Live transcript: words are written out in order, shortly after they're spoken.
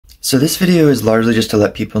So this video is largely just to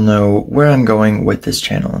let people know where I'm going with this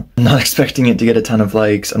channel. I'm not expecting it to get a ton of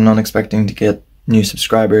likes. I'm not expecting to get new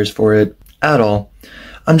subscribers for it at all.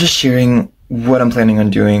 I'm just sharing what I'm planning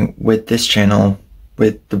on doing with this channel,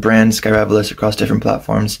 with the brand Sky Ravelis across different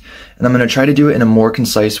platforms. And I'm going to try to do it in a more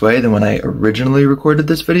concise way than when I originally recorded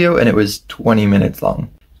this video, and it was 20 minutes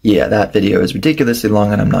long. Yeah, that video is ridiculously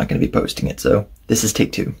long and I'm not going to be posting it, so this is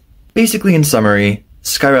take two. Basically, in summary,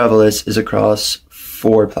 Sky Ravelis is across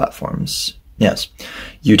 4 platforms. Yes,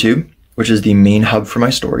 YouTube, which is the main hub for my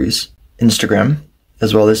stories, Instagram,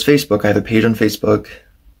 as well as Facebook. I have a page on Facebook,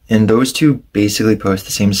 and those two basically post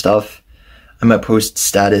the same stuff. I might post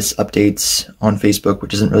status updates on Facebook,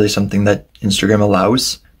 which isn't really something that Instagram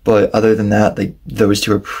allows. But other than that, those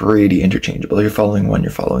two are pretty interchangeable. If you're following one,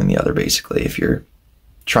 you're following the other, basically, if you're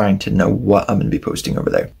trying to know what I'm going to be posting over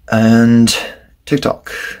there. And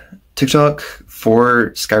TikTok. TikTok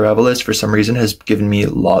for Sky Ravelis, for some reason, has given me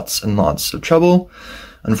lots and lots of trouble,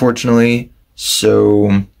 unfortunately.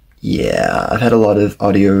 So yeah, I've had a lot of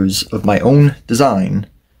audios of my own design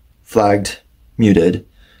flagged, muted,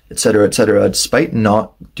 etc., despite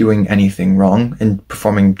not doing anything wrong and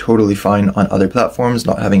performing totally fine on other platforms,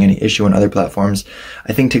 not having any issue on other platforms.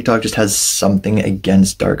 I think TikTok just has something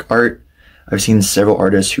against dark art. I've seen several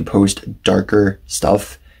artists who post darker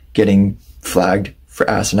stuff getting flagged for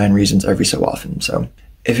asinine reasons every so often. So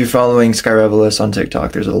if you're following Sky Ravelis on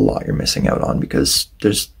TikTok, there's a lot you're missing out on, because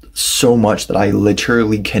there's so much that I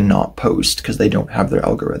literally cannot post because they don't have their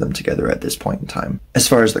algorithm together at this point in time. As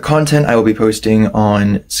far as the content I will be posting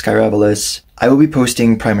on Sky Ravelis, I will be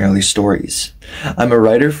posting primarily stories. I'm a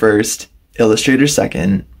writer first, illustrator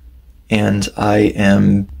second, and I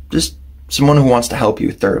am just someone who wants to help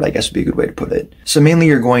you third, I guess would be a good way to put it. So mainly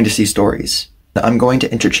you're going to see stories. I'm going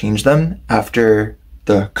to interchange them after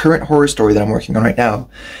the current horror story that I'm working on right now,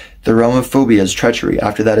 The Realm of Phobia's Treachery.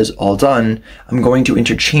 After that is all done, I'm going to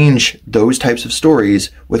interchange those types of stories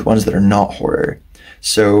with ones that are not horror.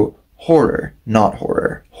 So horror, not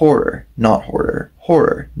horror, horror, not horror,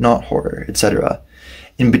 horror, not horror, etc.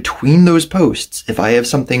 In between those posts, if I have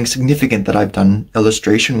something significant that I've done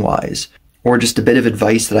illustration-wise, or just a bit of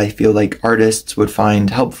advice that I feel like artists would find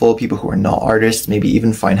helpful, people who are not artists maybe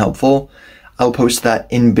even find helpful, I'll post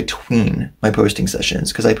that in between my posting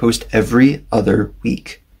sessions, because I post every other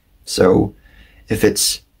week. So if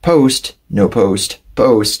it's post, no post,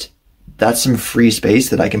 post, that's some free space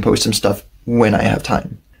that I can post some stuff when I have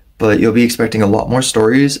time. But you'll be expecting a lot more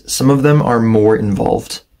stories. Some of them are more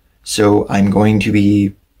involved. So I'm going to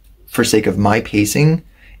be, for sake of my pacing,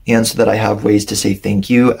 and so that I have ways to say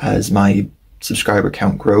thank you as my subscriber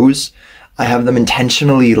count grows, I have them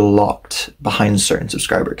intentionally locked behind certain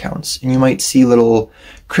subscriber counts. And you might see little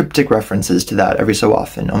cryptic references to that every so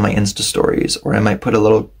often on my Insta stories, or I might put a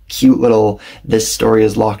little cute little, this story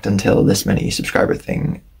is locked until this many subscriber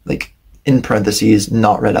thing, like in parentheses,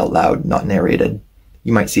 not read out loud, not narrated.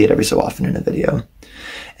 You might see it every so often in a video.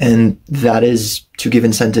 And that is to give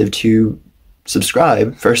incentive to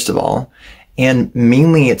subscribe, first of all, and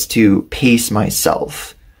mainly it's to pace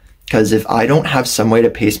myself. Because if I don't have some way to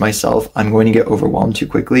pace myself, I'm going to get overwhelmed too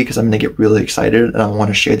quickly, because I'm going to get really excited and I want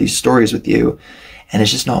to share these stories with you. And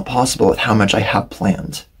it's just not possible with how much I have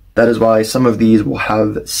planned. That is why some of these will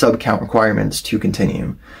have sub-count requirements to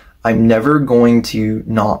continue. I'm never going to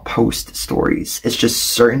not post stories. It's just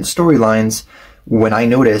certain storylines, when I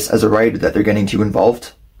notice as a writer that they're getting too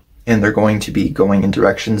involved and they're going to be going in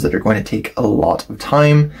directions that are going to take a lot of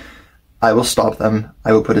time, I will stop them,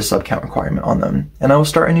 I will put a sub-count requirement on them, and I will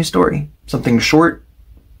start a new story. Something short,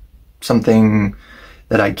 something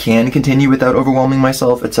that I can continue without overwhelming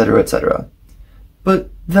myself, etc., etc.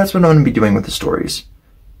 But that's what I'm going to be doing with the stories.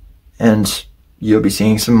 And you'll be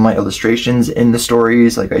seeing some of my illustrations in the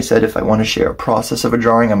stories. Like I said, if I want to share a process of a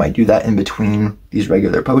drawing, I might do that in between these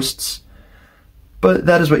regular posts. But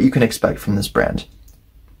that is what you can expect from this brand.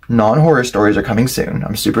 Non-horror stories are coming soon.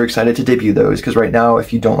 I'm super excited to debut those, because right now,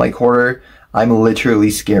 if you don't like horror, I'm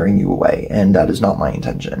literally scaring you away, and that is not my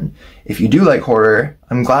intention. If you do like horror,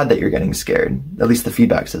 I'm glad that you're getting scared. At least the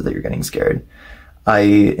feedback says that you're getting scared. I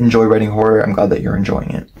enjoy writing horror. I'm glad that you're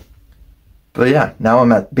enjoying it. But yeah, now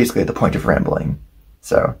I'm basically at the point of rambling.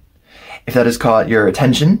 So if that has caught your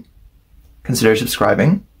attention, consider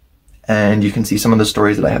subscribing, and you can see some of the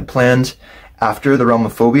stories that I have planned. After The Realm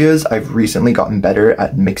of Phobias, I've recently gotten better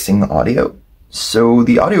at mixing audio. So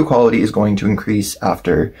the audio quality is going to increase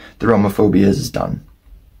after The Realm of Phobias is done.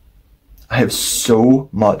 I have so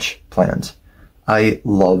much planned. I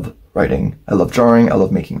love writing. I love drawing. I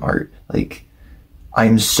love making art.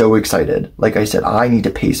 I'm so excited. Like I said, I need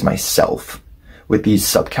to pace myself with these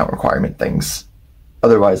sub-count requirement things.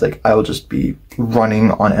 Otherwise, like, I will just be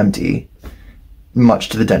running on empty, much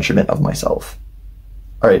to the detriment of myself.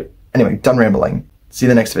 Alright, anyway, done rambling. See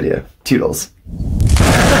you in the next video. Toodles.